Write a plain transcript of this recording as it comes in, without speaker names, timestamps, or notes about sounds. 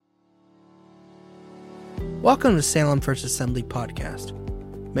Welcome to Salem First Assembly Podcast.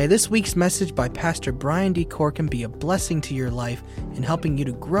 May this week's message by Pastor Brian D. Corkin be a blessing to your life in helping you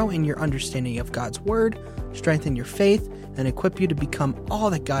to grow in your understanding of God's Word, strengthen your faith, and equip you to become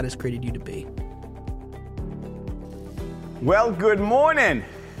all that God has created you to be. Well, good morning.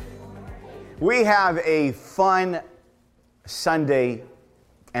 We have a fun Sunday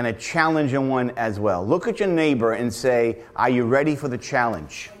and a challenging one as well. Look at your neighbor and say, are you ready for the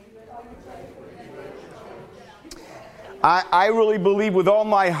challenge? I really believe with all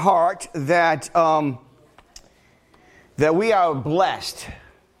my heart that that we are blessed.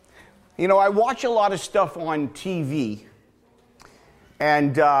 You know, I watch a lot of stuff on TV,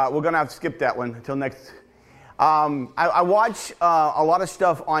 and we're going to have to skip that one until next. I watch a lot of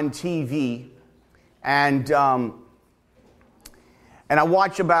stuff on TV, and I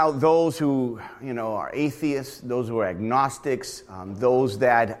watch about those who, you know, are atheists, those who are agnostics, those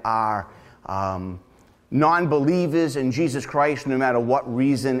that are non-believers in Jesus Christ. No matter what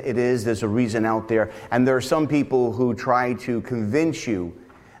reason it is, there's a reason out there. And there are some people who try to convince you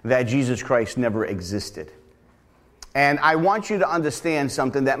that Jesus Christ never existed. And I want you to understand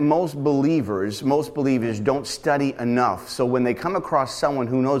something, that most believers don't study enough. So when they come across someone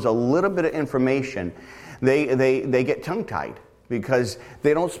who knows a little bit of information, they get tongue-tied because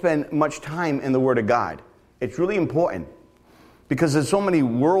they don't spend much time in the Word of God. It's really important because there's so many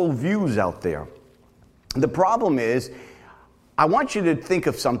worldviews out there. The problem is, I want you to think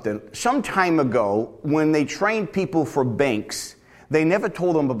of something. Some time ago, when they trained people for banks, they never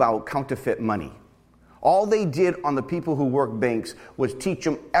told them about counterfeit money. All they did on the people who work banks was teach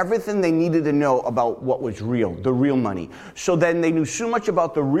them everything they needed to know about what was real, the real money. So then they knew so much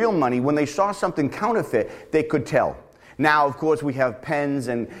about the real money, when they saw something counterfeit, they could tell. Now, of course, we have pens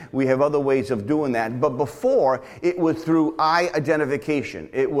and we have other ways of doing that. But before, it was through eye identification.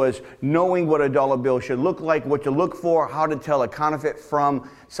 It was knowing what a dollar bill should look like, what to look for, how to tell a counterfeit from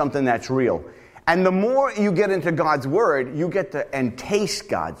something that's real. And the more you get into God's Word, you get to and taste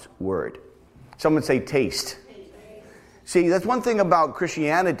God's Word. Someone say taste. See, that's one thing about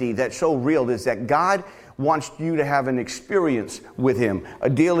Christianity that's so real, is that God wants you to have an experience with Him, a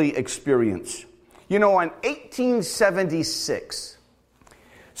daily experience. You know, in 1876,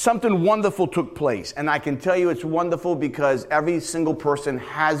 something wonderful took place. And I can tell you it's wonderful because every single person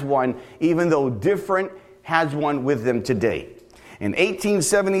has one, even though different, has one with them today. In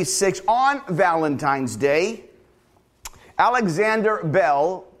 1876, on Valentine's Day, Alexander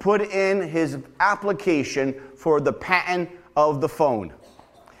Bell put in his application for the patent of the phone.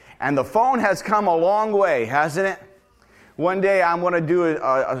 And the phone has come a long way, hasn't it? One day I'm going to do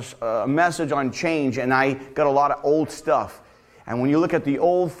a message on change, and I got a lot of old stuff. And when you look at the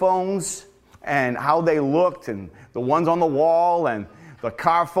old phones and how they looked, and the ones on the wall, and the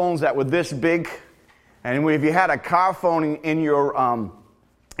car phones that were this big, and if you had a car phone in your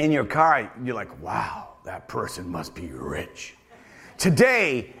car, you're like, wow, that person must be rich.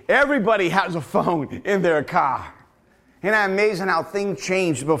 Today, everybody has a phone in their car. Isn't that amazing how things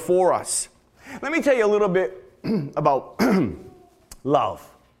changed before us? Let me tell you a little bit about love.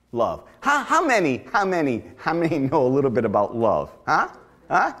 How many know a little bit about love? Huh?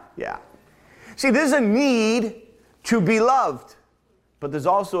 Yeah. See, there's a need to be loved, but there's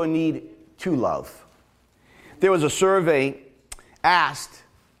also a need to love. There was a survey asked,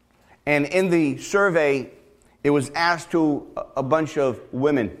 and in the survey, it was asked to a bunch of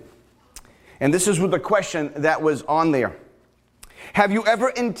women. And this is what the question that was on there. Have you ever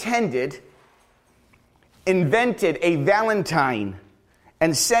invented a Valentine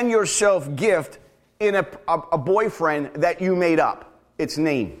and send yourself gift in a boyfriend that you made up, its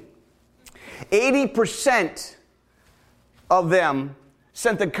name? 80% of them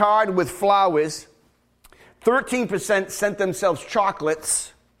sent a card with flowers. 13% sent themselves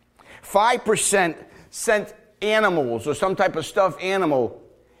chocolates. 5% sent animals or some type of stuffed animal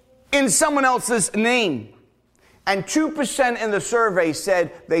in someone else's name. And 2% in the survey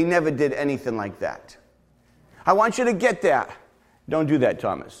said they never did anything like that. I want you to get that. Don't do that,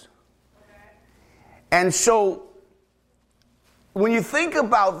 Thomas. And so, when you think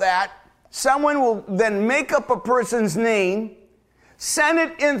about that, someone will then make up a person's name, send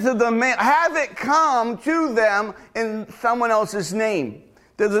it into the mail, have it come to them in someone else's name.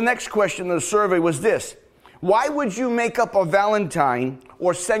 Then the next question in the survey was this: why would you make up a Valentine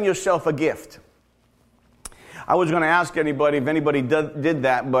or send yourself a gift? I was going to ask anybody if anybody did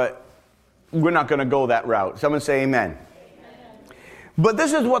that, but we're not going to go that route. Someone say amen. But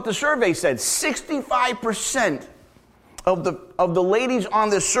this is what the survey said. 65% of the ladies on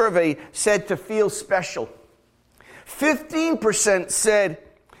this survey said to feel special. 15% said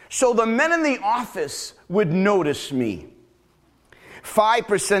so the men in the office would notice me.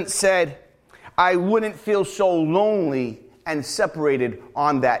 5% said I wouldn't feel so lonely and separated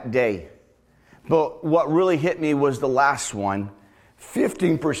on that day. But what really hit me was the last one.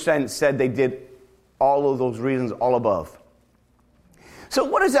 15% said they did all of those reasons, all above. So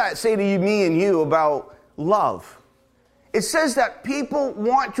what does that say to you, me and you about love? It says that people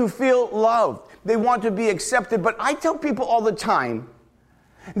want to feel loved. They want to be accepted. But I tell people all the time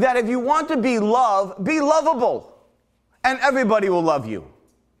that if you want to be loved, be lovable. And everybody will love you.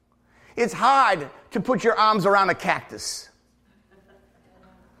 It's hard to put your arms around a cactus.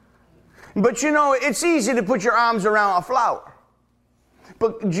 But you know, it's easy to put your arms around a flower.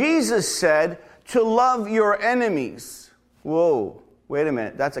 But Jesus said to love your enemies. Whoa, wait a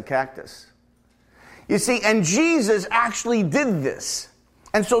minute, that's a cactus. You see, and Jesus actually did this.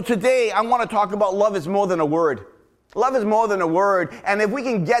 And so today I want to talk about love is more than a word. Love is more than a word. And if we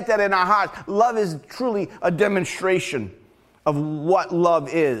can get that in our hearts, love is truly a demonstration of what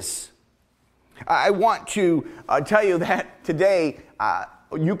love is. I want to tell you that today,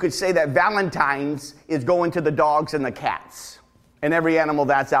 you could say that Valentine's is going to the dogs and the cats and every animal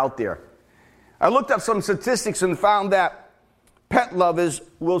that's out there. I looked up some statistics and found that pet lovers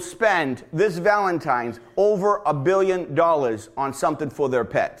will spend this Valentine's over $1 billion on something for their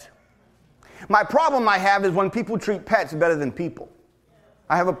pet. My problem I have is when people treat pets better than people.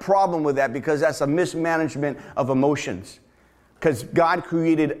 I have a problem with that because that's a mismanagement of emotions. Because God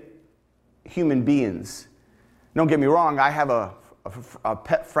created human beings. Don't get me wrong, I have a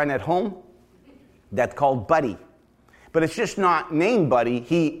pet friend at home that's called Buddy. But it's just not named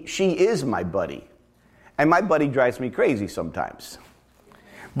Buddy. She is my buddy. And my buddy drives me crazy sometimes.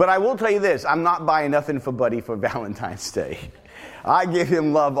 But I will tell you this, I'm not buying nothing for Buddy for Valentine's Day. I give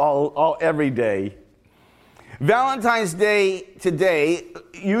him love every day. Valentine's Day today,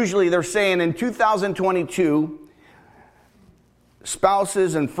 usually they're saying in 2022,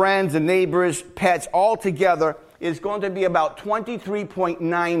 spouses and friends and neighbors, pets, all together, is going to be about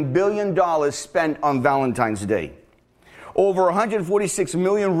 $23.9 billion spent on Valentine's Day. Over 146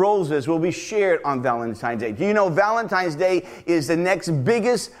 million roses will be shared on Valentine's Day. Do you know Valentine's Day is the next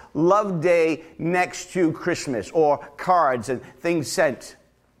biggest love day next to Christmas or cards and things sent?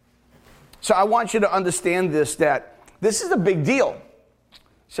 So I want you to understand that this is a big deal.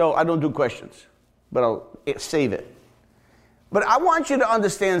 So I don't do questions, but I'll save it. But I want you to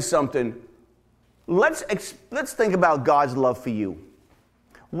understand something. Let's think about God's love for you.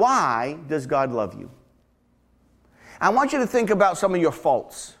 Why does God love you? I want you to think about some of your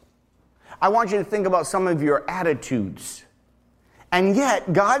faults. I want you to think about some of your attitudes. And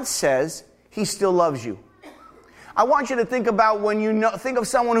yet, God says He still loves you. I want you to think about think of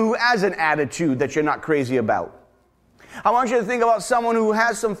someone who has an attitude that you're not crazy about. I want you to think about someone who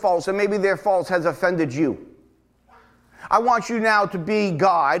has some faults, and maybe their faults has offended you. I want you now to be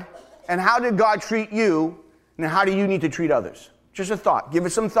God, and how did God treat you, and how do you need to treat others? Just a thought. Give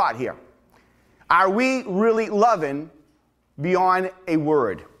it some thought here. Are we really loving beyond a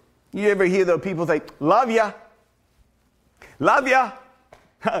word? You ever hear those people say, love ya, love ya,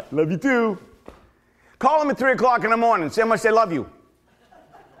 love you too. Call them at 3 o'clock in the morning, say how much they love you.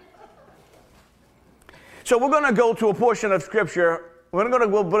 So we're going to go to a portion of Scripture. We're going to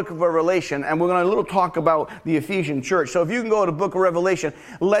go to the book of Revelation, and we're going to talk about the Ephesian church. So if you can go to the book of Revelation,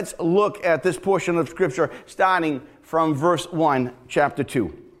 let's look at this portion of Scripture starting from verse 1, chapter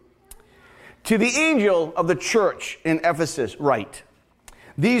 2. To the angel of the church in Ephesus write,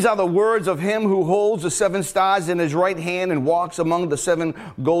 these are the words of him who holds the 7 stars in his right hand and walks among the 7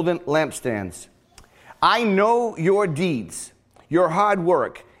 golden lampstands. I know your deeds, your hard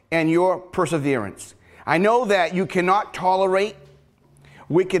work, and your perseverance. I know that you cannot tolerate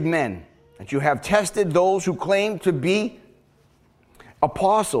wicked men, that you have tested those who claim to be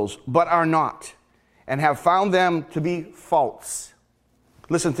apostles but are not, and have found them to be false.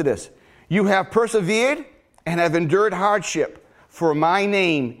 Listen to this. You have persevered and have endured hardship for my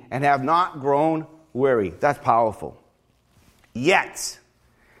name and have not grown weary. That's powerful. Yet,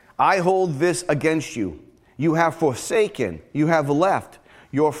 I hold this against you. You have forsaken, you have left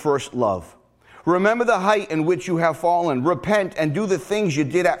your first love. Remember the height in which you have fallen. Repent and do the things you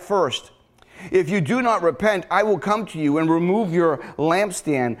did at first. If you do not repent, I will come to you and remove your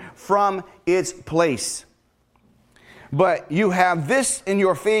lampstand from its place. But you have this in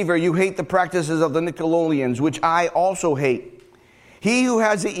your favor. You hate the practices of the Nicolaitans, which I also hate. He who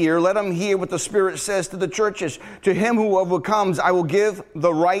has an ear, let him hear what the Spirit says to the churches. To him who overcomes, I will give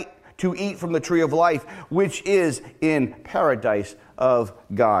the right to eat from the tree of life, which is in paradise of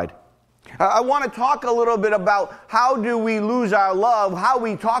God. I want to talk a little bit about how do we lose our love, how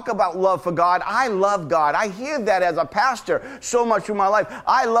we talk about love for God. I love God. I hear that as a pastor so much through my life.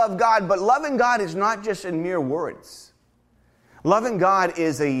 I love God, but loving God is not just in mere words. Loving God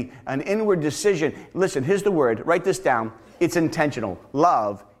is an inward decision. Listen, here's the word. Write this down. It's intentional.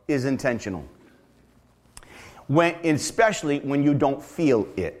 Love is intentional. Especially when you don't feel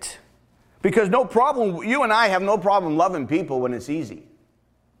it. Because no problem, you and I have no problem loving people when it's easy.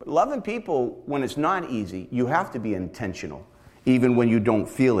 But loving people when it's not easy, you have to be intentional, even when you don't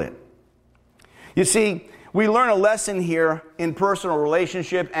feel it. You see, we learn a lesson here in personal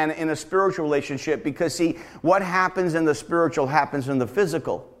relationship and in a spiritual relationship because, see, what happens in the spiritual happens in the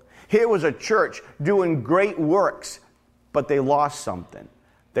physical. Here was a church doing great works, but they lost something.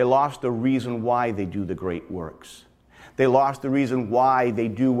 They lost the reason why they do the great works. They lost the reason why they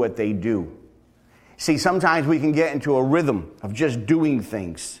do what they do. See, sometimes we can get into a rhythm of just doing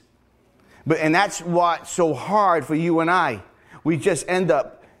things. And that's what's so hard for you and I. We just end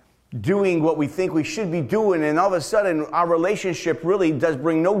up doing what we think we should be doing, and all of a sudden our relationship really does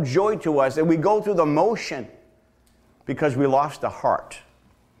bring no joy to us, and we go through the motion because we lost the heart.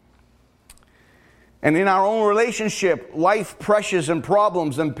 And in our own relationship, life pressures and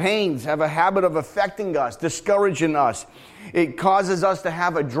problems and pains have a habit of affecting us, discouraging us. It causes us to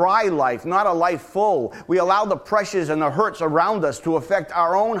have a dry life, not a life full. We allow the pressures and the hurts around us to affect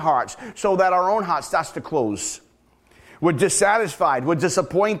our own hearts so that our own heart starts to close. We're dissatisfied. We're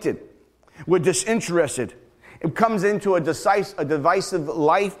disappointed. We're disinterested. It comes into a divisive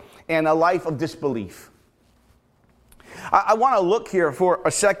life and a life of disbelief. I want to look here for a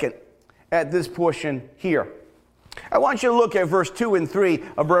second at this portion here. I want you to look at verse 2 and 3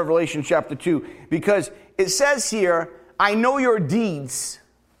 of Revelation chapter 2, because it says here, I know your deeds.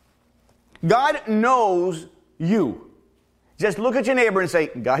 God knows you. Just look at your neighbor and say,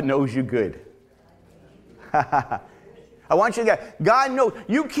 God knows you good. I want you to get, God knows.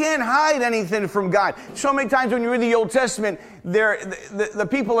 You can't hide anything from God. So many times when you read the Old Testament, the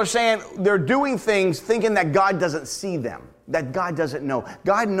people are saying they're doing things thinking that God doesn't see them, that God doesn't know.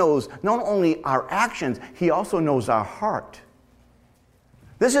 God knows not only our actions, He also knows our heart.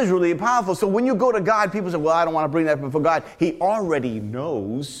 This is really powerful. So when you go to God, people say, well, I don't want to bring that before God. He already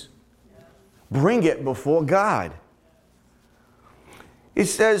knows. Bring it before God. It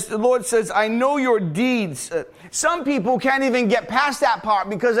says, the Lord says, I know your deeds. Some people can't even get past that part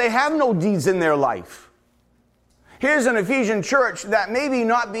because they have no deeds in their life. Here's an Ephesian church that maybe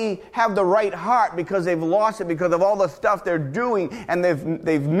not have the right heart because they've lost it because of all the stuff they're doing, and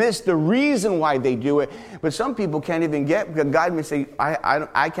they've missed the reason why they do it. But some people can't even get, because God may say,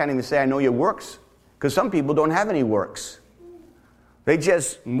 I can't even say I know your works, because some people don't have any works. They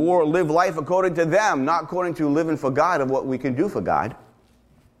just more live life according to them, not according to living for God of what we can do for God.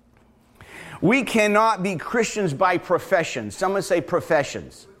 We cannot be Christians by profession. Someone say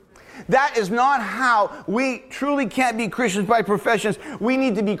professions. That is not how we truly can't be Christians by professions. We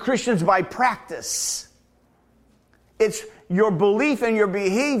need to be Christians by practice. It's your belief and your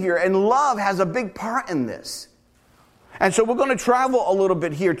behavior, and love has a big part in this. And so we're going to travel a little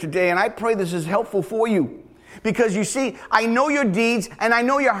bit here today, and I pray this is helpful for you. Because you see, I know your deeds and I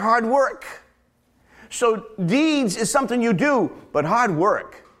know your hard work. So deeds is something you do, but hard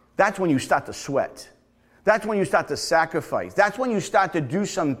work, that's when you start to sweat. That's when you start to sacrifice. That's when you start to do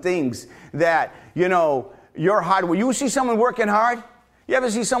some things that, you're hard. When you see someone working hard, you ever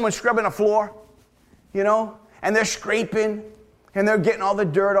see someone scrubbing a floor, and they're scraping, and they're getting all the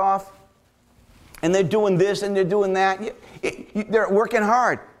dirt off, and they're doing this and they're doing that. They're working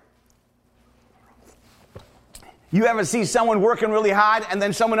hard. You ever see someone working really hard and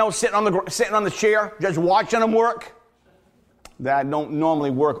then someone else sitting on the chair just watching them work? That don't normally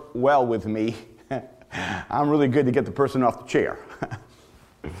work well with me. I'm really good to get the person off the chair.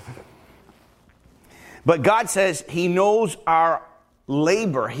 But God says He knows our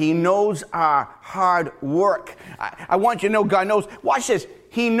labor. He knows our hard work. I want you to know God knows. Watch this.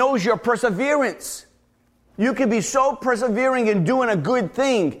 He knows your perseverance. You can be so persevering in doing a good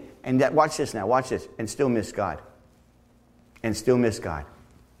thing, and watch this, and still miss God. And still miss God.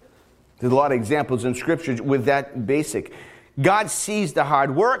 There's a lot of examples in Scripture with that basic. God sees the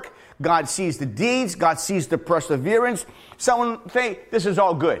hard work. God sees the deeds. God sees the perseverance. Someone say, this is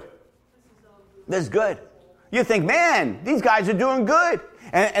all good. This is good. You think, man, these guys are doing good.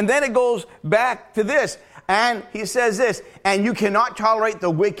 And then it goes back to this. And He says this, and you cannot tolerate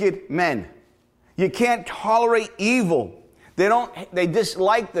the wicked men. You can't tolerate evil. They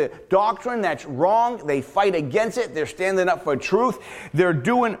dislike the doctrine that's wrong. They fight against it. They're standing up for truth. They're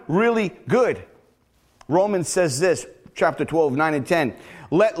doing really good. Romans says this, chapter 12, 9 and 10.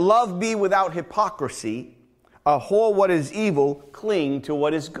 Let love be without hypocrisy. Abhor what is evil, cling to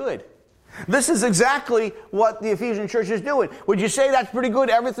what is good. This is exactly what the Ephesian church is doing. Would you say that's pretty good?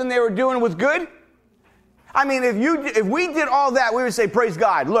 Everything they were doing was good? I mean, if we did all that, we would say, praise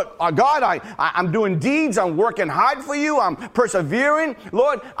God. Look, God, I'm doing deeds. I'm working hard for you. I'm persevering.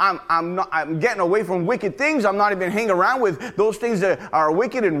 Lord, I'm getting away from wicked things. I'm not even hanging around with those things that are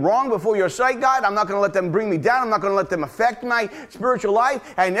wicked and wrong before your sight, God. I'm not going to let them bring me down. I'm not going to let them affect my spiritual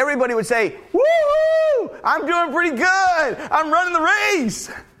life. And everybody would say, woo-hoo, I'm doing pretty good. I'm running the race.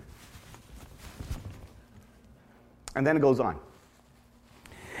 And then it goes on.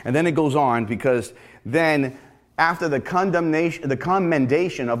 And then it goes on because then after the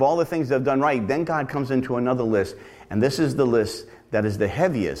commendation of all the things they've done right, then God comes into another list. And this is the list that is the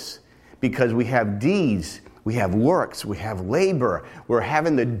heaviest because we have deeds, we have works, we have labor. We're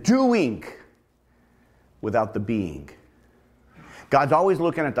having the doing without the being. God's always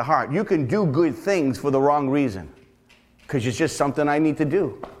looking at the heart. You can do good things for the wrong reason because it's just something I need to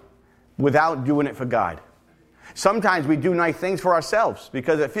do without doing it for God. Sometimes we do nice things for ourselves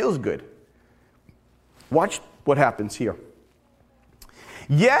because it feels good. Watch what happens here.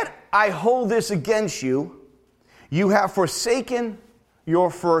 Yet I hold this against you. You have forsaken your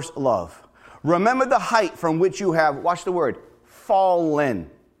first love. Remember the height from which you have, watch the word, fallen.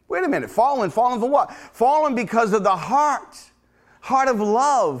 Wait a minute, fallen for what? Fallen because of the heart of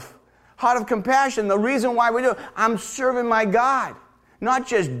love, heart of compassion. The reason why we do it, I'm serving my God. Not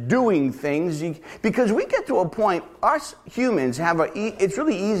just doing things, because we get to a point, us humans it's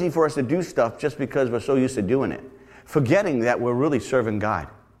really easy for us to do stuff just because we're so used to doing it, forgetting that we're really serving God.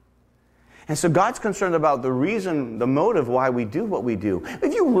 And so God's concerned about the reason, the motive why we do what we do.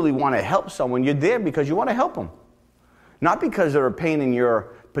 If you really want to help someone, you're there because you want to help them. Not because they're a pain in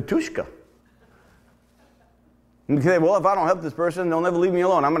your patushka. You say, well, if I don't help this person, they'll never leave me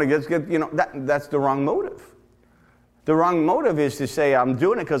alone. I'm going to get that's the wrong motive. The wrong motive is to say, I'm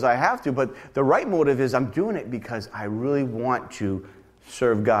doing it because I have to, but the right motive is I'm doing it because I really want to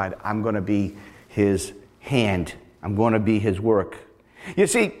serve God. I'm going to be His hand. I'm going to be His work. You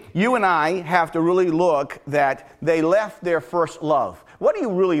see, you and I have to really look that they left their first love. What do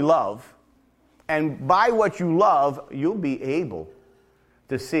you really love? And by what you love, you'll be able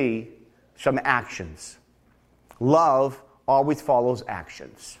to see some actions. Love always follows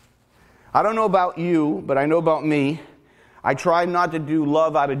actions. I don't know about you, but I know about me. I try not to do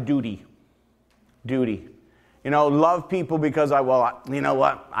love out of duty. Love people because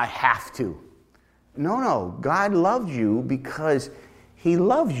I have to. No. God loves you because He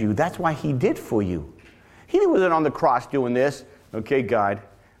loves you. That's why He did for you. He wasn't on the cross doing this. Okay, God,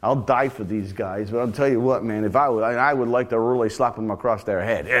 I'll die for these guys, but I'll tell you what, man, if I would like to really slap them across their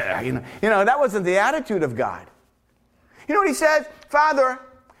head. Yeah, that wasn't the attitude of God. You know what He says? Father,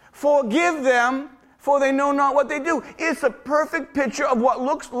 forgive them, for they know not what they do. It's a perfect picture of what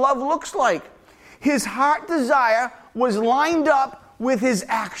love looks like. His heart desire was lined up with His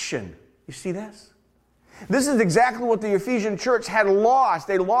action. You see this? This is exactly what the Ephesian church had lost.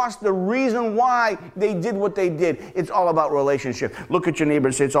 They lost the reason why they did what they did. It's all about relationship. Look at your neighbor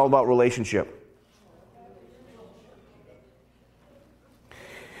and say, it's all about relationship.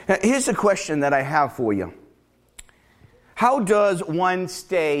 Now, here's a question that I have for you. How does one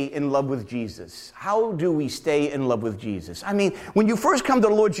stay in love with Jesus? How do we stay in love with Jesus? I mean, when you first come to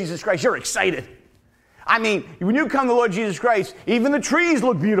the Lord Jesus Christ, you're excited. I mean, when you come to the Lord Jesus Christ, even the trees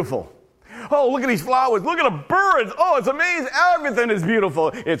look beautiful. Oh, look at these flowers. Look at the birds. Oh, it's amazing. Everything is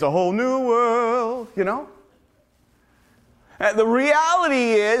beautiful. It's a whole new world, The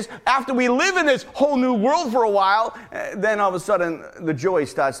reality is, after we live in this whole new world for a while, then all of a sudden the joy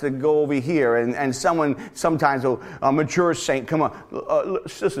starts to go over here. And sometimes a mature saint, come on,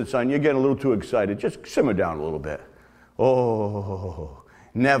 listen, son, you're getting a little too excited. Just simmer down a little bit. Oh,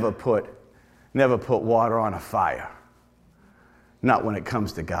 never put water on a fire. Not when it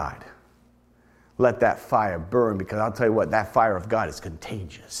comes to God. Let that fire burn, because I'll tell you what, that fire of God is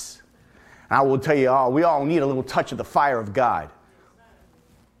contagious. And I will tell you all, we all need a little touch of the fire of God.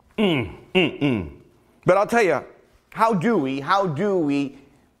 But I'll tell you, how do we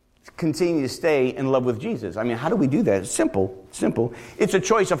continue to stay in love with Jesus? I mean, how do we do that? It's simple. It's a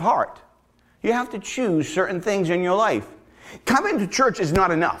choice of heart. You have to choose certain things in your life. Coming to church is not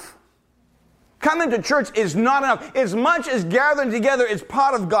enough. Coming to church is not enough. As much as gathering together is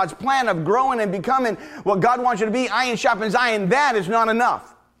part of God's plan of growing and becoming what God wants you to be, iron sharpens iron, that is not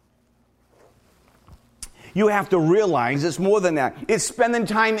enough. You have to realize it's more than that. It's spending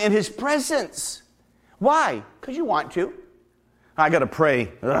time in His presence. Why? Because you want to. I got to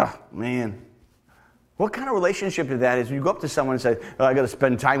pray. Ugh, man. What kind of relationship is that? Is you go up to someone and say, oh, I got to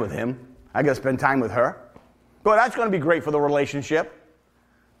spend time with him. I got to spend time with her. Well, that's going to be great for the relationship.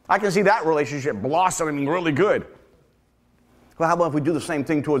 I can see that relationship blossoming really good. Well, how about if we do the same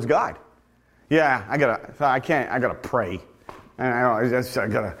thing towards God? Yeah, I gotta pray.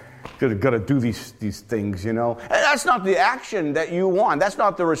 I gotta do these things, you know. And that's not the action that you want. That's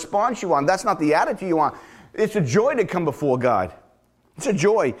not the response you want. That's not the attitude you want. It's a joy to come before God. It's a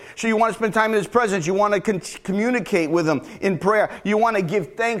joy. So you want to spend time in His presence. You want to communicate with Him in prayer. You want to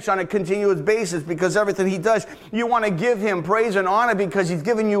give thanks on a continuous basis because everything He does. You want to give Him praise and honor because He's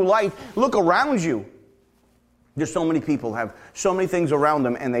given you life. Look around you. There's so many people have so many things around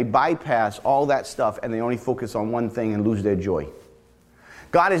them and they bypass all that stuff and they only focus on one thing and lose their joy.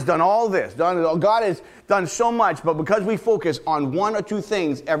 God has done all this. God has done so much, but because we focus on one or two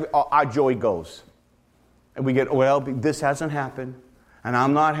things, our joy goes. And we get, well, this hasn't happened. And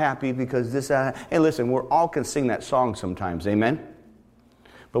I'm not happy because this... Hey, listen, we all can sing that song sometimes, amen?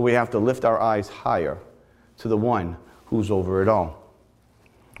 But we have to lift our eyes higher to the one who's over it all.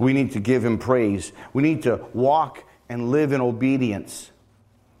 We need to give Him praise. We need to walk and live in obedience.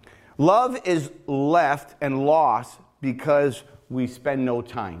 Love is left and lost because we spend no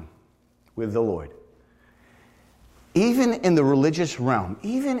time with the Lord. Even in the religious realm,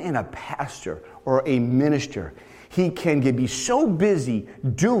 even in a pastor or a minister, he can be so busy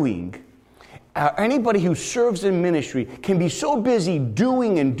doing. Anybody who serves in ministry can be so busy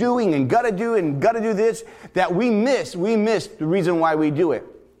doing and gotta do this that we miss the reason why we do it.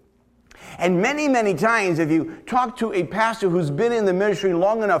 And many, many times, if you talk to a pastor who's been in the ministry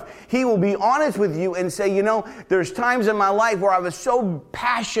long enough, he will be honest with you and say, you know, there's times in my life where I was so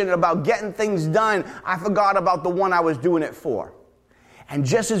passionate about getting things done, I forgot about the one I was doing it for. And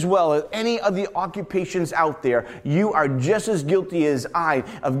just as well as any of the occupations out there, you are just as guilty as I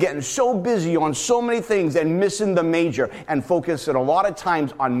of getting so busy on so many things and missing the major and focusing a lot of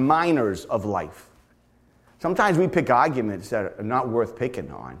times on minors of life. Sometimes we pick arguments that are not worth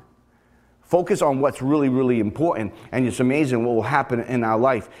picking on. Focus on what's really, really important, and it's amazing what will happen in our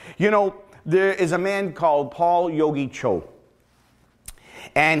life. You know, there is a man called Paul Yogi Cho,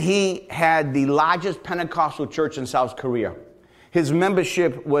 and he had the largest Pentecostal church in South Korea. His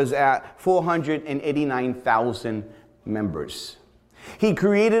membership was at 489,000 members. He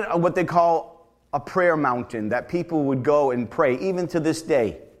created what they call a prayer mountain that people would go and pray, even to this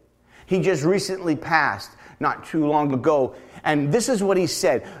day. He just recently passed, not too long ago, and this is what he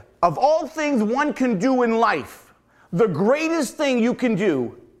said. Of all things one can do in life, the greatest thing you can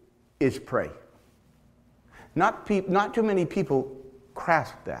do is pray. Not too many people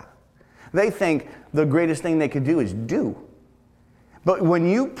grasp that. They think the greatest thing they could do is do. But when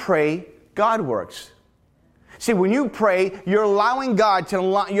you pray, God works. See, when you pray, you're allowing God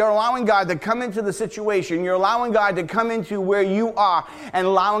to come into the situation. You're allowing God to come into where you are and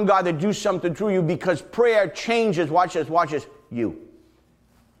allowing God to do something through you because prayer changes, watch this, you.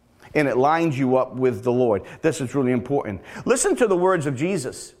 And it lines you up with the Lord. This is really important. Listen to the words of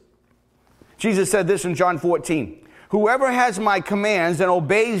Jesus. Jesus said this in John 14. Whoever has my commands and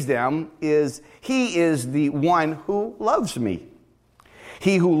obeys them, he is the one who loves me.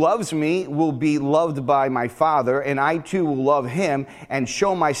 He who loves me will be loved by my Father, and I too will love him and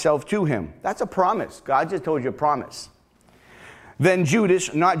show myself to him. That's a promise. God just told you a promise. Then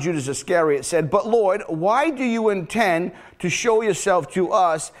Judas, not Judas Iscariot, said, but Lord, why do you intend to show yourself to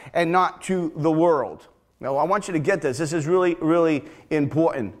us and not to the world? Now, I want you to get this. This is really, really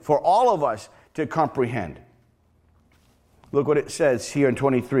important for all of us to comprehend. Look what it says here in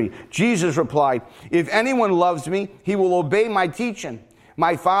 23. Jesus replied, if anyone loves me, he will obey my teaching.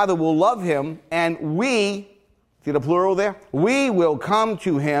 My Father will love him, and we, see the plural there? We will come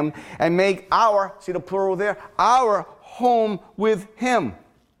to him and make our, see the plural there? Our home with him.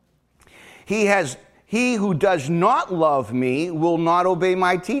 He who does not love me will not obey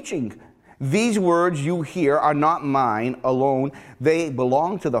my teaching. These words you hear are not mine alone. They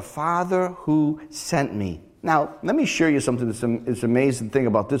belong to the Father who sent me. Now, let me share you something that's amazing thing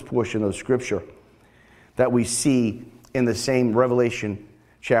about this portion of Scripture that we see in the same Revelation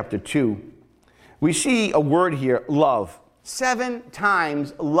chapter 2. We see a word here, love. 7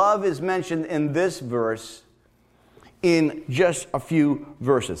 times love is mentioned in this verse in just a few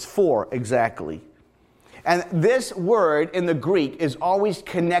verses, 4 exactly. And this word in the Greek is always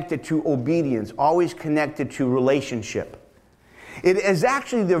connected to obedience, always connected to relationship. It is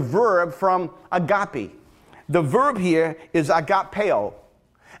actually the verb from agape. The verb here is agapeo.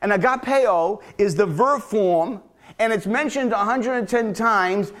 And agapeo is the verb form, and it's mentioned 110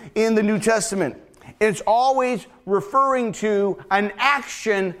 times in the New Testament. It's always referring to an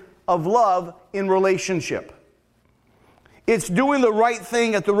action of love in relationship. It's doing the right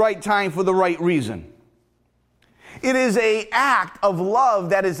thing at the right time for the right reason. It is an act of love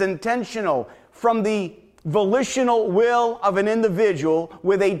that is intentional from the volitional will of an individual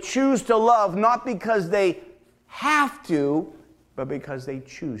where they choose to love not because they have to, but because they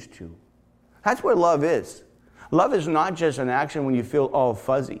choose to. That's what love is. Love is not just an action when you feel all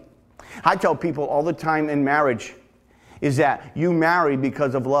fuzzy. I tell people all the time in marriage is that you marry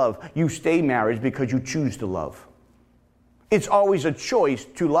because of love. You stay married because you choose to love. It's always a choice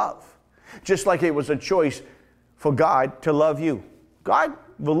to love. Just like it was a choice for God to love you. God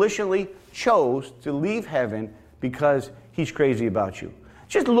volitionally chose to leave heaven because he's crazy about you.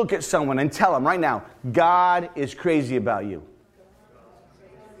 Just look at someone and tell them right now, God is crazy about you.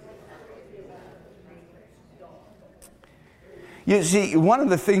 You see, one of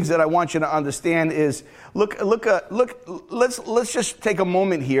the things that I want you to understand is, let's just take a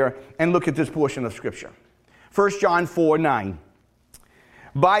moment here and look at this portion of Scripture. 1 John 4:9.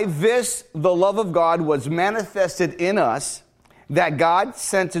 By this the love of God was manifested in us, that God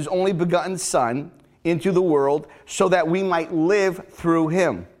sent his only begotten Son into the world so that we might live through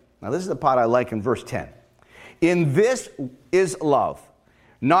him. Now this is the part I like in verse 10. In this is love,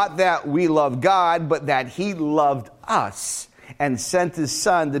 not that we love God, but that he loved us and sent his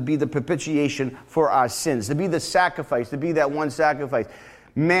Son to be the propitiation for our sins, to be the sacrifice, to be that one sacrifice.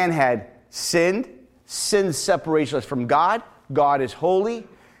 Man had sinned. Sin separates us from God. God is holy.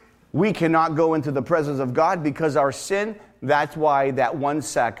 We cannot go into the presence of God because our sin. That's why that one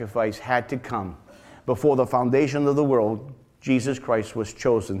sacrifice had to come. Before the foundation of the world, Jesus Christ was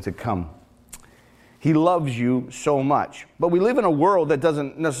chosen to come. He loves you so much. But we live in a world that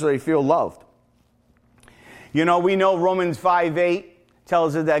doesn't necessarily feel loved. You know, we know Romans 5:8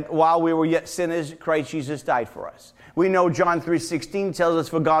 tells us that while we were yet sinners, Christ Jesus died for us. We know John 3:16 tells us,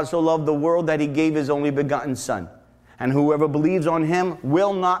 for God so loved the world that he gave his only begotten Son. And whoever believes on him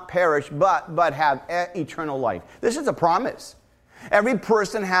will not perish, but have eternal life. This is a promise. Every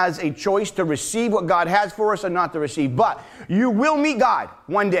person has a choice to receive what God has for us or not to receive. But you will meet God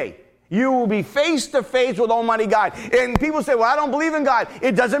one day. You will be face to face with Almighty God. And people say, well, I don't believe in God.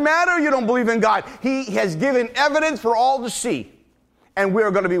 It doesn't matter you don't believe in God. He has given evidence for all to see. And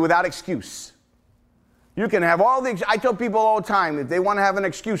we're going to be without excuse. You can have all the... I tell people all the time, if they want to have an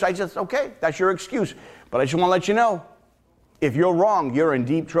excuse, I just, okay, that's your excuse. But I just want to let you know, if you're wrong, you're in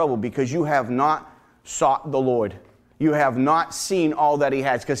deep trouble because you have not sought the Lord. You have not seen all that he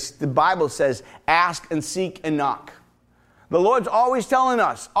has. Because the Bible says, ask and seek and knock. The Lord's always telling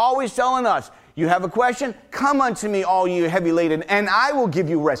us, you have a question? Come unto me, all you heavy laden, and I will give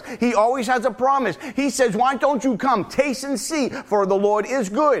you rest. He always has a promise. He says, why don't you come? Taste and see, for the Lord is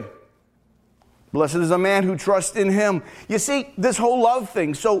good. Blessed is a man who trusts in him. You see, this whole love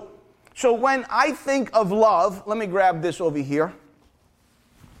thing. So when I think of love, let me grab this over here.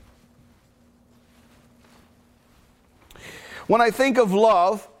 When I think of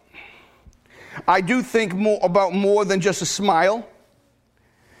love, I do think about more than just a smile.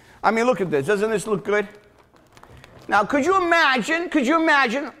 I mean, look at this. Doesn't this look good? Now, could you imagine,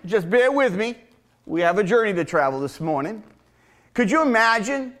 just bear with me. We have a journey to travel this morning. Could you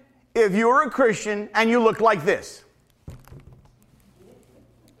imagine if you were a Christian and you looked like this?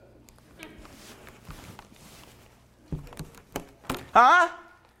 Huh?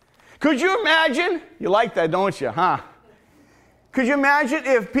 Could you imagine? You like that, don't you? Huh? Could you imagine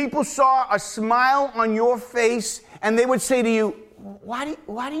if people saw a smile on your face and they would say to you,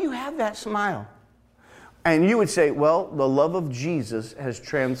 why do you have that smile? And you would say, well, the love of Jesus has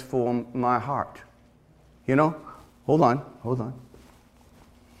transformed my heart. You know? Hold on.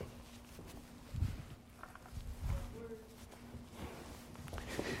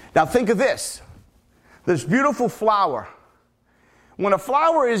 Now think of this. This beautiful flower. When a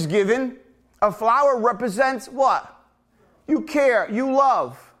flower is given, a flower represents what? You care, you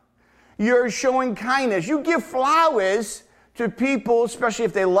love. You're showing kindness. You give flowers to people, especially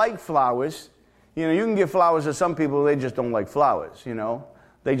if they like flowers. You know, you can give flowers to some people, they just don't like flowers, you know.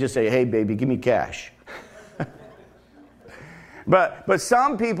 They just say, hey, baby, give me cash. But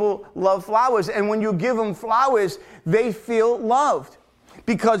some people love flowers, and when you give them flowers, they feel loved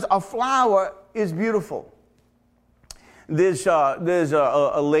because a flower is beautiful. There's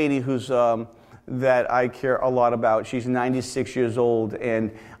a lady who's that I care a lot about. She's 96 years old,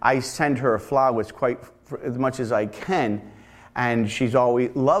 and I send her flowers quite as much as I can, and she's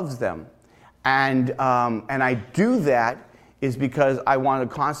always loves them. And I do that is because I want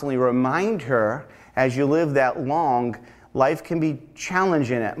to constantly remind her, as you live that long, life can be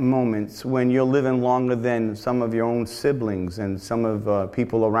challenging at moments when you're living longer than some of your own siblings and some of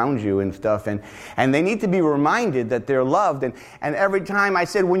people around you and stuff. And they need to be reminded that they're loved. And every time I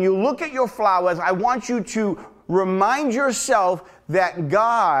said, when you look at your flowers, I want you to remind yourself that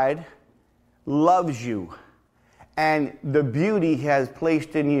God loves you and the beauty He has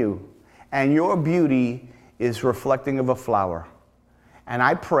placed in you. And your beauty is reflecting of a flower. And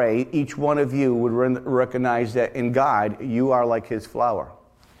I pray each one of you would recognize that in God, you are like His flower.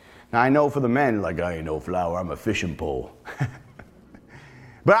 Now, I know for the men, like, I ain't no flower, I'm a fishing pole.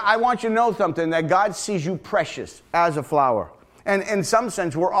 But I want you to know something, that God sees you precious as a flower. And in some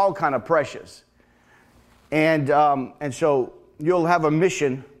sense, we're all kind of precious. And so you'll have a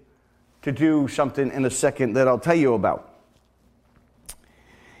mission to do something in a second that I'll tell you about.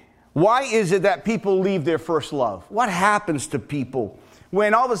 Why is it that people leave their first love? What happens to people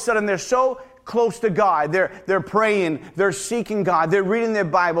when all of a sudden they're so close to God? They're praying, they're seeking God, they're reading their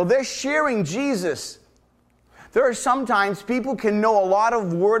Bible, they're sharing Jesus. There are sometimes people can know a lot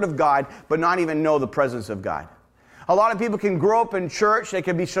of Word of God, but not even know the presence of God. A lot of people can grow up in church, they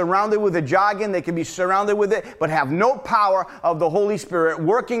can be surrounded with the jargon, they can be surrounded with it, but have no power of the Holy Spirit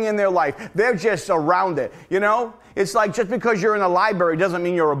working in their life. They're just around it, you know? It's like just because you're in a library doesn't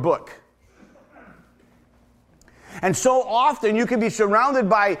mean you're a book. And so often you can be surrounded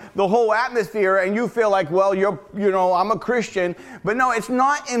by the whole atmosphere and you feel like, well, I'm a Christian. But no, it's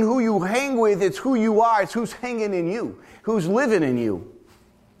not in who you hang with, it's who you are. It's who's hanging in you, who's living in you.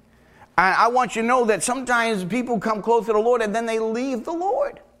 And I want you to know that sometimes people come close to the Lord and then they leave the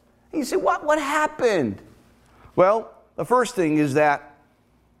Lord. And you say, what happened? Well, the first thing is that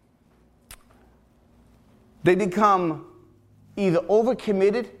they become either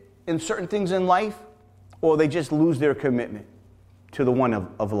overcommitted in certain things in life, or they just lose their commitment to the one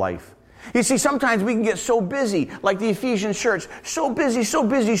of life. You see, sometimes we can get so busy, like the Ephesian church, so busy,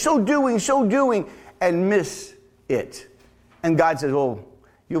 so doing, and miss it. And God says, oh,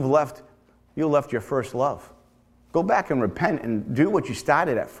 you left your first love. Go back and repent and do what you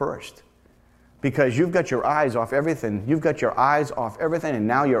started at first. Because you've got your eyes off everything. And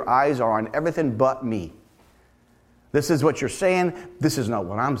now your eyes are on everything but me. This is what you're saying. This is not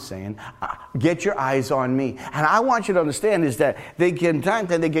what I'm saying. Get your eyes on me. And I want you to understand is that they get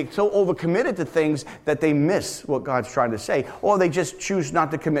so overcommitted to things that they miss what God's trying to say. Or they just choose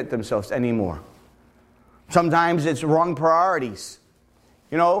not to commit themselves anymore. Sometimes it's wrong priorities.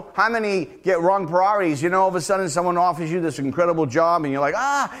 You know, how many get wrong priorities? You know, all of a sudden someone offers you this incredible job and you're like,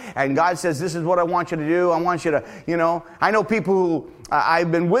 and God says, this is what I want you to do. I want you to, I know people who,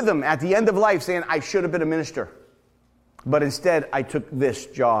 I've been with them at the end of life saying, I should have been a minister. But instead, I took this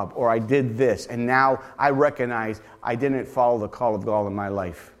job or I did this. And now I recognize I didn't follow the call of God in my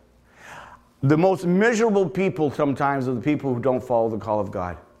life. The most miserable people sometimes are the people who don't follow the call of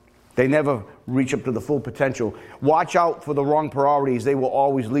God. They never reach up to the full potential. Watch out for the wrong priorities. They will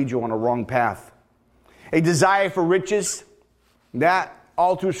always lead you on a wrong path. A desire for riches. That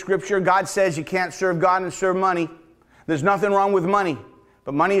all through Scripture, God says you can't serve God and serve money. There's nothing wrong with money.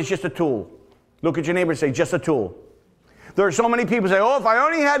 But money is just a tool. Look at your neighbor and say, just a tool. There are so many people who say, if I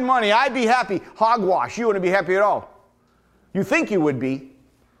only had money, I'd be happy. Hogwash. You wouldn't be happy at all. You think you would be.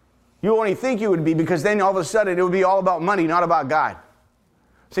 You only think you would be because then all of a sudden it would be all about money, not about God.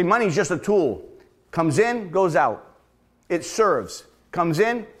 See, money is just a tool. Comes in, goes out. It serves. Comes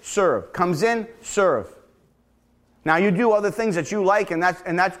in, serve. Comes in, serve. Now you do other things that you like and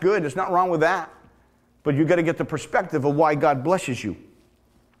that's good. There's nothing wrong with that. But you got to get the perspective of why God blesses you.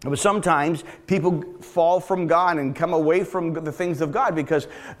 But sometimes people fall from God and come away from the things of God because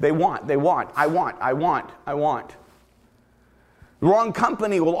I want. The wrong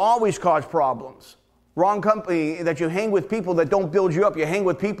company will always cause problems. Wrong company that you hang with people that don't build you up. You hang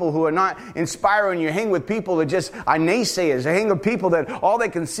with people who are not inspiring. You hang with people that just are naysayers. You hang with people that all they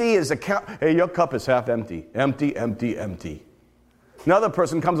can see is hey, your cup is half empty. Empty, empty, empty. Another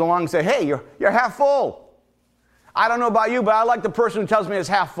person comes along and says, hey, you're half full. I don't know about you, but I like the person who tells me it's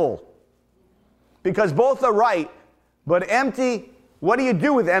half full. Because both are right, but empty, what do you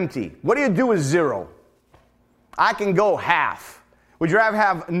do with empty? What do you do with zero? I can go half. Would you rather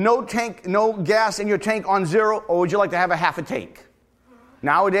have no gas in your tank on zero, or would you like to have a half a tank?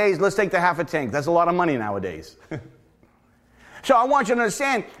 Nowadays, let's take the half a tank. That's a lot of money nowadays. So I want you to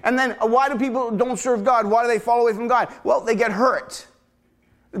understand, and then why do people don't serve God? Why do they fall away from God? Well, they get hurt.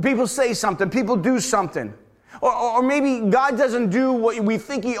 People say something. People do something. Or maybe God doesn't do what we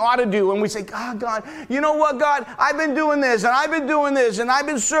think He ought to do. And we say, God, you know what, God? I've been doing this, and I've been doing this, and I've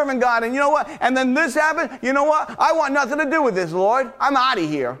been serving God. And you know what? And then this happened. You know what? I want nothing to do with this, Lord. I'm out of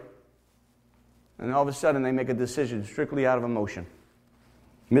here. And all of a sudden they make a decision strictly out of emotion,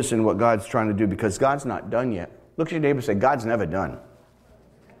 missing what God's trying to do because God's not done yet. Look at your neighbor and say, God's never done.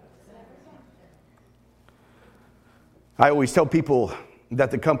 I always tell people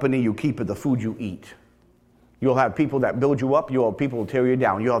that the company you keep is the food you eat. You'll have people that build you up. You'll have people who tear you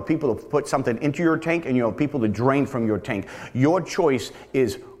down. You'll have people who put something into your tank, and you'll have people to drain from your tank. Your choice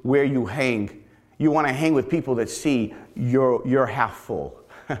is where you hang. You want to hang with people that see you're half full.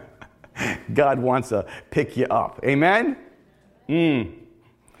 God wants to pick you up. Amen?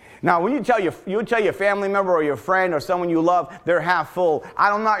 Now, when you tell your family member or your friend or someone you love they're half full,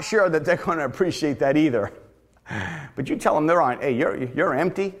 I'm not sure that they're going to appreciate that either. But you tell them they're on, hey, you're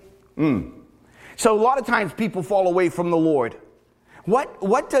empty. So a lot of times people fall away from the Lord.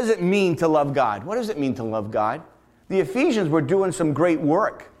 What does it mean to love God? What does it mean to love God? The Ephesians were doing some great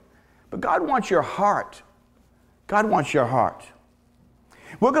work. But God wants your heart. God wants your heart.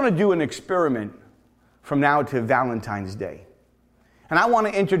 We're going to do an experiment from now to Valentine's Day. And I want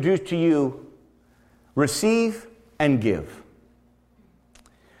to introduce to you receive and give.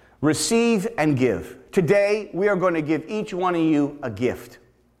 Receive and give. Today, we are going to give each one of you a gift.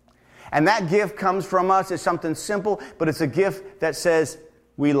 And that gift comes from us. It's something simple, but it's a gift that says,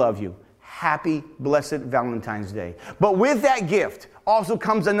 we love you. Happy, blessed Valentine's Day. But with that gift also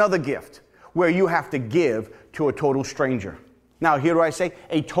comes another gift where you have to give to a total stranger. Now, here do I say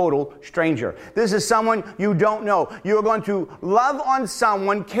a total stranger. This is someone you don't know. You're going to love on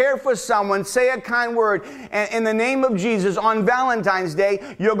someone, care for someone, say a kind word. And in the name of Jesus, on Valentine's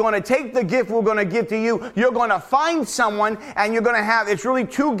Day, you're going to take the gift we're going to give to you. You're going to find someone, and you're going to have, it's really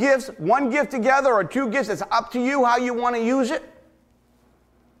two gifts, one gift together or two gifts. It's up to you how you want to use it.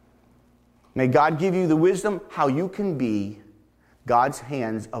 May God give you the wisdom how you can be God's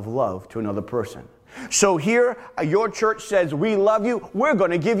hands of love to another person. So here, your church says, we love you. We're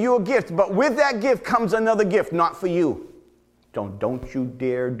going to give you a gift. But with that gift comes another gift, not for you. Don't you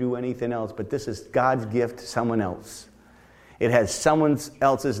dare do anything else. But this is God's gift to someone else. It has someone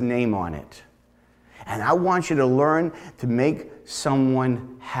else's name on it. And I want you to learn to make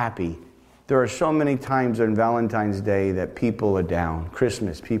someone happy. There are so many times on Valentine's Day that people are down.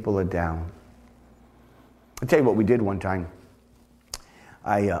 Christmas, people are down. I'll tell you what we did one time.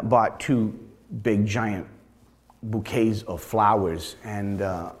 I bought 2 big giant bouquets of flowers, and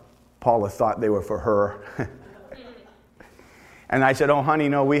Paula thought they were for her. And I said, oh honey,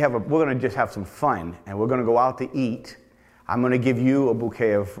 no, we're going to just have some fun, and we're going to go out to eat. I'm going to give you a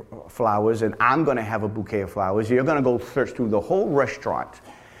bouquet of flowers, and I'm going to have a bouquet of flowers. You're going to go search through the whole restaurant,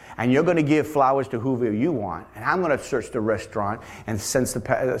 and you're going to give flowers to whoever you want. And I'm going to search the restaurant and sense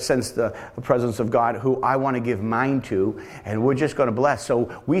the presence of God who I want to give mine to. And we're just going to bless.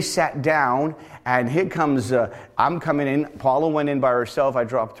 So we sat down, and here comes, I'm coming in. Paula went in by herself. I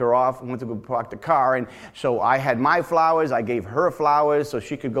dropped her off and went to go park the car. And so I had my flowers. I gave her flowers so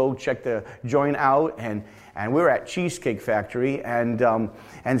she could go check the joint out. And we were at Cheesecake Factory. And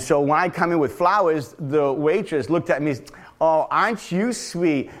so when I come in with flowers, the waitress looked at me, oh, aren't you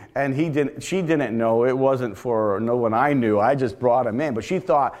sweet? And she didn't know. It wasn't for no one I knew. I just brought them in. But she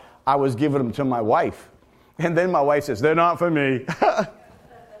thought I was giving them to my wife. And then my wife says, they're not for me.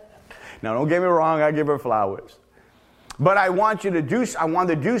 Now, don't get me wrong. I give her flowers. But I want to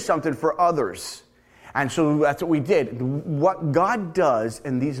do something for others. And so that's what we did. What God does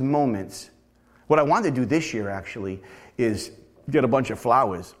in these moments, what I wanted to do this year, actually, is get a bunch of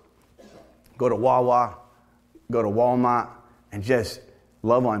flowers. Go to Wawa, go to Walmart, and just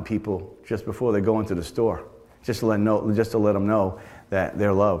love on people just before they go into the store. Just to let them know that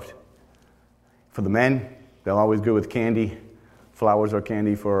they're loved. For the men, they're always good with candy. Flowers or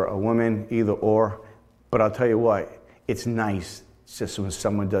candy for a woman, either or. But I'll tell you what, it's nice just when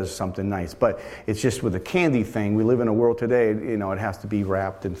someone does something nice. But it's just with the candy thing, we live in a world today, it has to be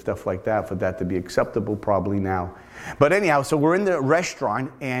wrapped and stuff like that for that to be acceptable probably now. But anyhow, so we're in the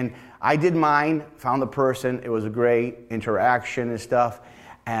restaurant, and I did mine, found the person. It was a great interaction and stuff,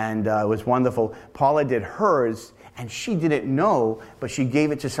 and it was wonderful. Paula did hers, and she didn't know, but she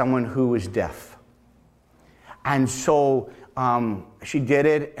gave it to someone who was deaf. And so she did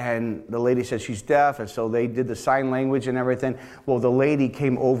it, and the lady said she's deaf, and so they did the sign language and everything. Well, the lady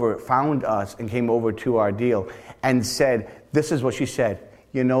came over, found us, and came over to our deal and said, this is what she said,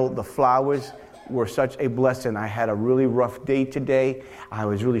 the flowers were such a blessing. I had a really rough day today. I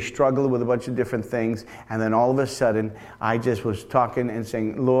was really struggling with a bunch of different things, and then all of a sudden, I just was talking and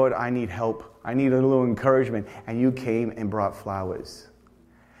saying, Lord, I need help. I need a little encouragement, and you came and brought flowers.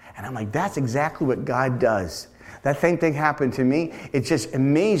 And I'm like, that's exactly what God does. That same thing happened to me. It's just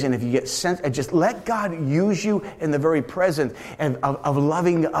amazing if you get sent, and just let God use you in the very present of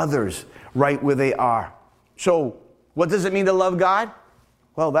loving others right where they are. So, what does it mean to love God?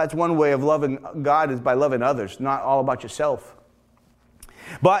 Well, that's one way of loving God is by loving others, not all about yourself.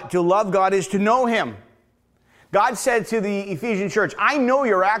 But to love God is to know Him. God said to the Ephesian church, I know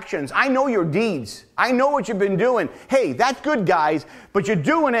your actions. I know your deeds. I know what you've been doing. Hey, that's good, guys, but you're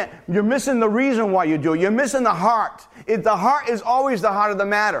doing it. You're missing the reason why you do it. You're missing the heart. The heart is always the heart of the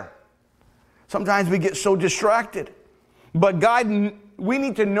matter. Sometimes we get so distracted. But God, we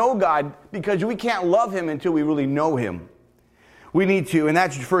need to know God because we can't love Him until we really know Him. We need to, and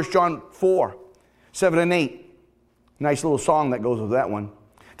that's 1 John 4, 7 and 8. Nice little song that goes with that one.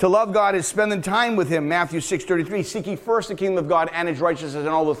 To love God is spending time with Him. Matthew 6:33. Seek ye first the kingdom of God and His righteousness, and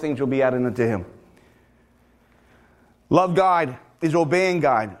all those things will be added unto Him. Love God is obeying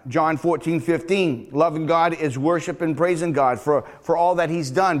God. John 14:15. Loving God is worship and praising God for all that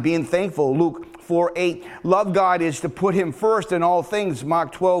He's done, being thankful. Luke 4:8. Love God is to put Him first in all things.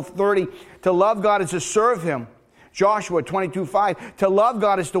 Mark 12:30. To love God is to serve Him. Joshua 22:5. To love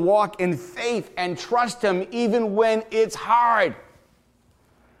God is to walk in faith and trust Him even when it's hard.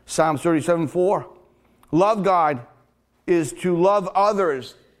 Psalms 37:4. Love God is to love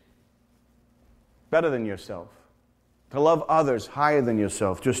others better than yourself. To love others higher than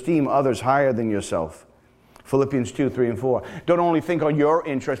yourself. To esteem others higher than yourself. Philippians 2:3 and 4. Don't only think on your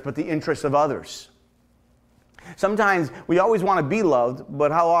interests, but the interests of others. Sometimes we always want to be loved,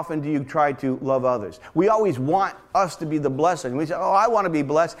 but how often do you try to love others? We always want us to be the blessing. We say, oh, I want to be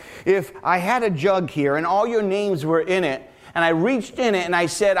blessed. If I had a jug here and all your names were in it, and I reached in it and I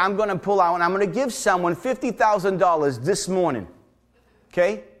said, I'm going to pull out and I'm going to give someone $50,000 this morning.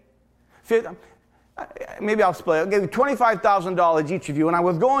 Okay? Maybe I'll split it. I'll give you $25,000 each of you. And I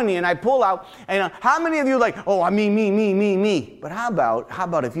was going in and I pull out. And how many of you like, oh, me? But how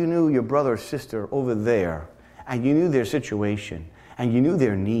about if you knew your brother or sister over there and you knew their situation and you knew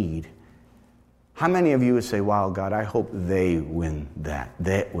their need? How many of you would say, wow, God, I hope they win that.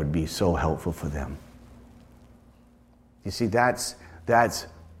 That would be so helpful for them. You see, that's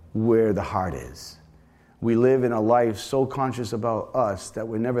where the heart is. We live in a life so conscious about us that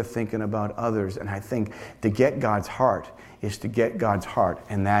we're never thinking about others. And I think to get God's heart is to get God's heart.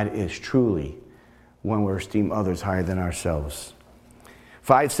 And that is truly when we esteem others higher than ourselves.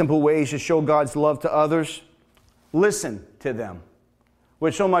 5 simple ways to show God's love to others. Listen to them.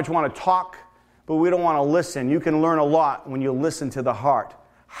 We so much want to talk, but we don't want to listen. You can learn a lot when you listen to the heart.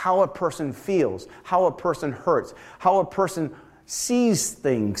 How a person feels, how a person hurts, how a person sees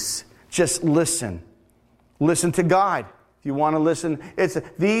things. Just listen. Listen to God. If you want to listen,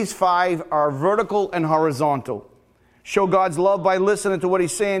 these 5 are vertical and horizontal. Show God's love by listening to what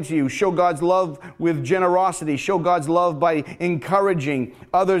He's saying to you. Show God's love with generosity. Show God's love by encouraging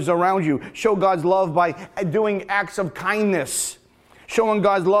others around you. Show God's love by doing acts of kindness. Showing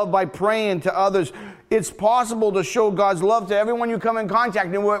God's love by praying to others. It's possible to show God's love to everyone you come in contact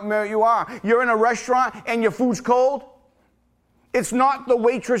with, where you are. You're in a restaurant and your food's cold. It's not the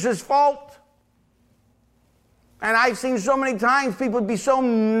waitress's fault. And I've seen so many times people be so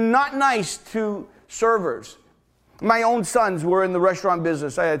not nice to servers. My own sons were in the restaurant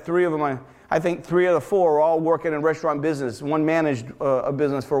business. I had 3 of them. I think 3 of the 4 were all working in restaurant business. One managed a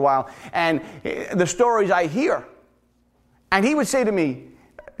business for a while. And the stories I hear. And he would say to me,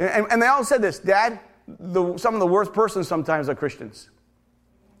 and they all said this, Dad, some of the worst persons sometimes are Christians.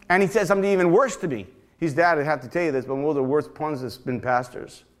 And he said something even worse to me. He's, Dad, I have to tell you this, but one of the worst ones has been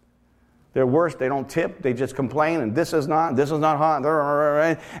pastors. They're worse. They don't tip. They just complain, and this is not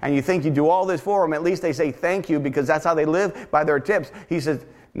hot. And you think you do all this for them. At least they say thank you because that's how they live, by their tips. He said,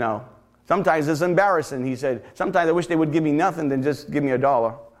 no. Sometimes it's embarrassing. He said, sometimes I wish they would give me nothing than just give me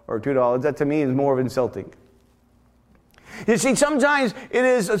 $1 or $2. That to me is more of insulting. You see, sometimes it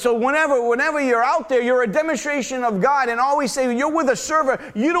is, so whenever you're out there, you're a demonstration of God, and always say, you're with a server,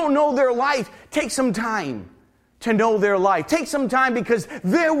 you don't know their life. Take some time to know their life. Take some time because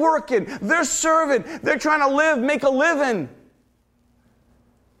they're working, they're serving, they're trying to live, make a living.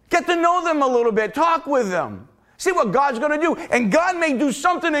 Get to know them a little bit, talk with them. See what God's going to do. And God may do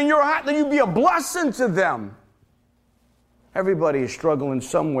something in your heart that you be a blessing to them. Everybody is struggling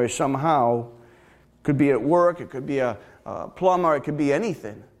somewhere, somehow. Could be at work, it could be a plumber, it could be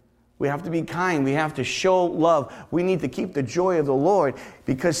anything. We have to be kind. We have to show love. We need to keep the joy of the Lord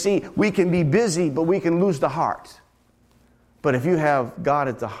because, see, we can be busy, but we can lose the heart. But if you have God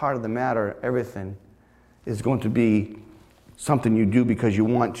at the heart of the matter, everything is going to be something you do because you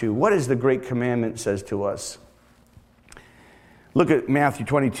want to. What is the great commandment says to us? Look at Matthew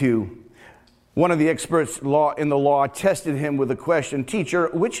 22. One of the experts in the law tested him with a question, "Teacher,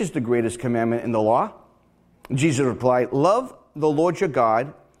 which is the greatest commandment in the law?" Jesus replied, "Love the Lord your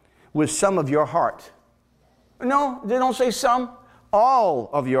God with some of your heart." No, they don't say some. All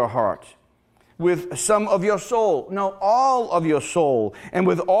of your heart. With some of your soul. No, all of your soul. And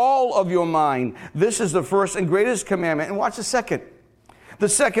with all of your mind. This is the first and greatest commandment. And watch the second. The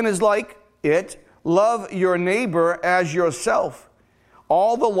second is like it. Love your neighbor as yourself.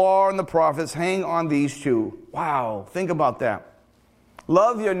 All the law and the prophets hang on these two. Wow, think about that.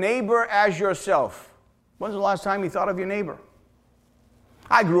 Love your neighbor as yourself. When's the last time you thought of your neighbor?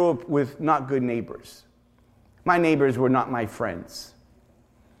 I grew up with not good neighbors. My neighbors were not my friends.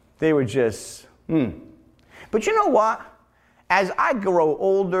 They were just, But you know what? As I grow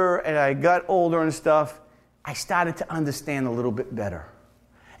older and I got older and stuff, I started to understand a little bit better.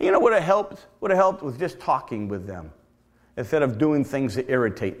 You know what it helped? What it helped was just talking with them instead of doing things that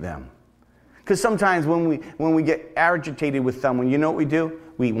irritate them. Because sometimes when we get agitated with someone, you know what we do?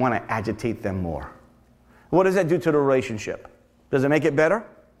 We want to agitate them more. What does that do to the relationship? Does it make it better?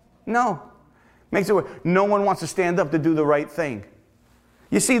 No. Makes it worse. No one wants to stand up to do the right thing.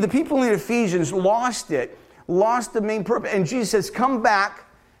 You see, the people in Ephesians lost the main purpose. And Jesus says, come back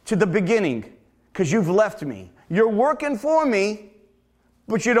to the beginning because you've left me. You're working for me,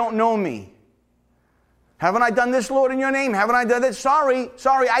 but you don't know me. Haven't I done this, Lord, in your name? Haven't I done this? Sorry,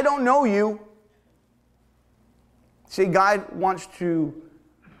 I don't know you. See, God wants to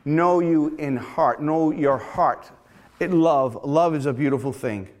know you in heart, know your heart. Love is a beautiful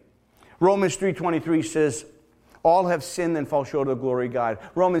thing. Romans 3:23 says, all have sinned and fall short of the glory of God.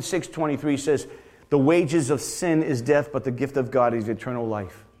 Romans 6:23 says, the wages of sin is death, but the gift of God is eternal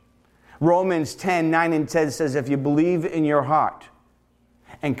life. Romans 10:9 and 10 says, if you believe in your heart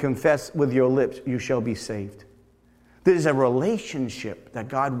and confess with your lips, you shall be saved. There's a relationship that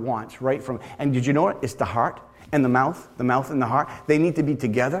God wants right from, and did you know it? It's the heart and the mouth and the heart. They need to be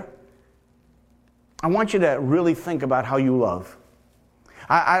together. I want you to really think about how you love.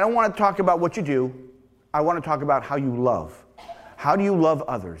 I don't want to talk about what you do. I want to talk about how you love. How do you love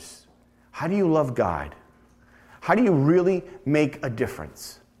others? How do you love God? How do you really make a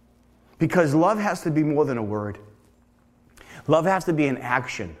difference? Because love has to be more than a word. Love has to be an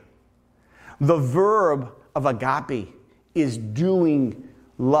action. The verb of agape is doing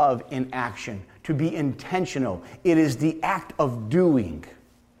love in action, to be intentional. It is the act of doing,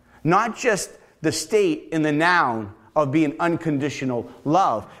 not just the state in the noun of being unconditional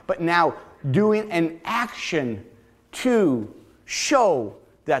love, but now doing an action to show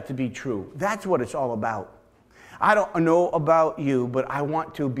that to be true. That's what it's all about. I don't know about you, but I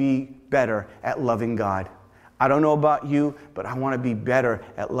want to be better at loving God. I don't know about you, but I want to be better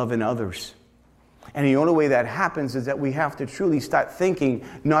at loving others. And the only way that happens is that we have to truly start thinking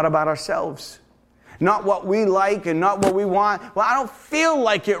not about ourselves, not what we like and not what we want. Well, I don't feel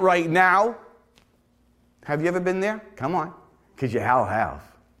like it right now. Have you ever been there? Come on, because you all have.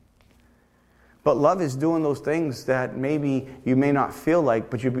 But love is doing those things that maybe you may not feel like,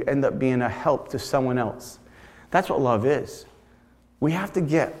 but you end up being a help to someone else. That's what love is. We have to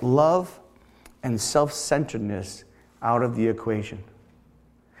get love and self-centeredness out of the equation.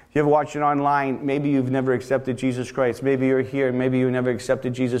 If you ever watch it online, maybe you've never accepted Jesus Christ. Maybe you're here, maybe you never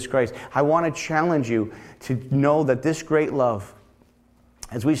accepted Jesus Christ. I want to challenge you to know that this great love,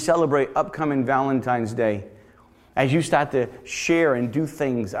 as we celebrate upcoming Valentine's Day, as you start to share and do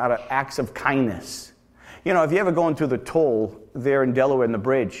things out of acts of kindness. You know, if you ever go into the toll there in Delaware in the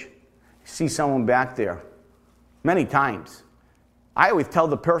bridge, you see someone back there, many times. I always tell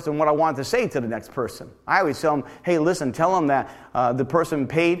the person what I want to say to the next person. I always tell them, hey, listen, tell them that the person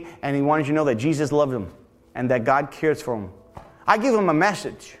paid and he wanted you to know that Jesus loved him and that God cares for him. I give them a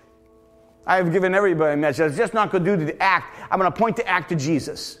message. I have given everybody a message. It's just not going to do the act. I'm going to point the act to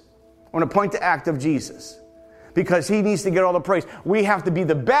Jesus. I'm going to point the act of Jesus because he needs to get all the praise. We have to be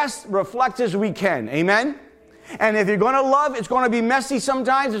the best reflectors we can. Amen? And if you're going to love, it's going to be messy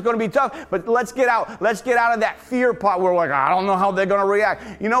sometimes. It's going to be tough. But let's get out. Let's get out of that fear part where we're like, I don't know how they're going to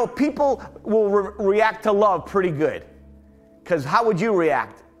react. You know, people will react to love pretty good. Because how would you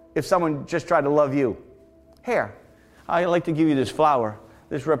react if someone just tried to love you? Here, I'd like to give you this flower.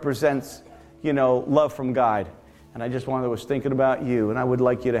 This represents, you know, love from God. And I just was thinking about you, and I would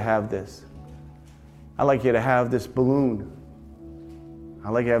like you to have this. I'd like you to have this balloon. I'd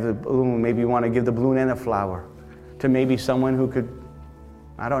like you to have the balloon. Maybe you want to give the balloon and a flower to maybe someone who could,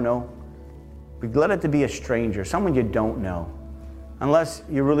 I don't know, let it to be a stranger, someone you don't know. Unless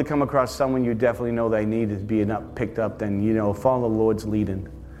you really come across someone you definitely know they need is being picked up, then, you know, follow the Lord's leading.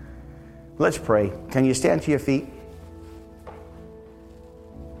 Let's pray. Can you stand to your feet?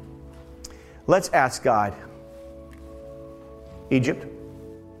 Let's ask God. Egypt.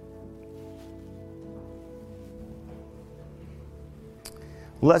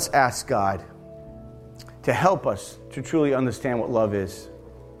 Let's ask God to help us to truly understand what love is.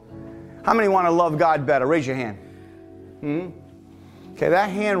 How many want to love God better? Raise your hand. Okay, that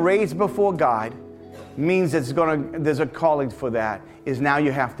hand raised before God means there's a calling for that, is now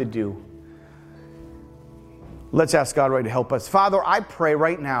you have to do. Let's ask God right to help us. Father, I pray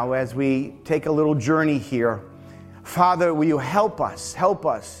right now as we take a little journey here, Father, will you help us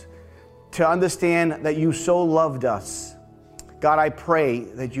to understand that you so loved us. God, I pray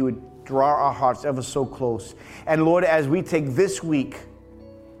that you would draw our hearts ever so close. And Lord, as we take this week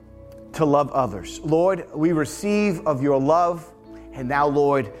to love others, Lord, we receive of your love. And now,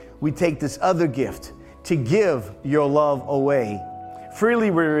 Lord, we take this other gift to give your love away.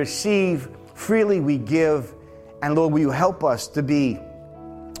 Freely we receive, freely we give. And Lord, will you help us to be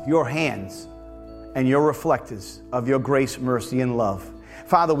your hands and your reflectors of your grace, mercy, and love.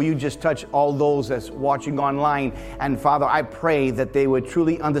 Father, will you just touch all those that's watching online? And Father, I pray that they would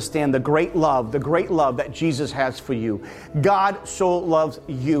truly understand the great love that Jesus has for you. God so loves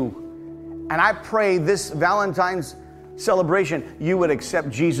you. And I pray this Valentine's celebration, you would accept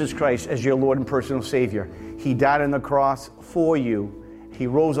Jesus Christ as your Lord and personal Savior. He died on the cross for you. He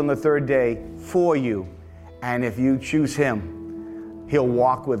rose on the third day for you. And if you choose him, he'll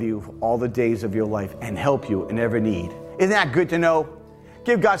walk with you all the days of your life and help you in every need. Isn't that good to know?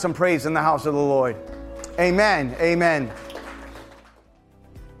 Give God some praise in the house of the Lord. Amen. Amen.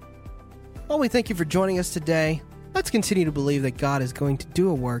 Well, we thank you for joining us today. Let's continue to believe that God is going to do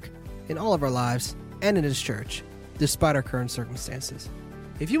a work in all of our lives and in his church, despite our current circumstances.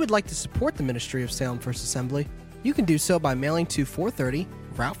 If you would like to support the ministry of Salem First Assembly, you can do so by mailing to 430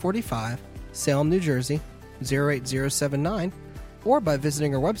 Route 45, Salem, New Jersey, 08079, or by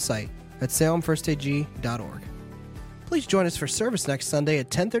visiting our website at salemfirstag.org. Please join us for service next Sunday at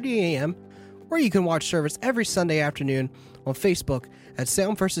 10:30 a.m., or you can watch service every Sunday afternoon on Facebook at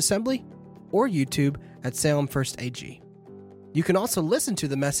Salem First Assembly or YouTube at Salem First AG. You can also listen to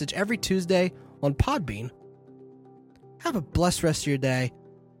the message every Tuesday on Podbean. Have a blessed rest of your day.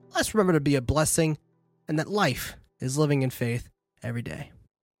 Let's remember to be a blessing and that life is living in faith every day.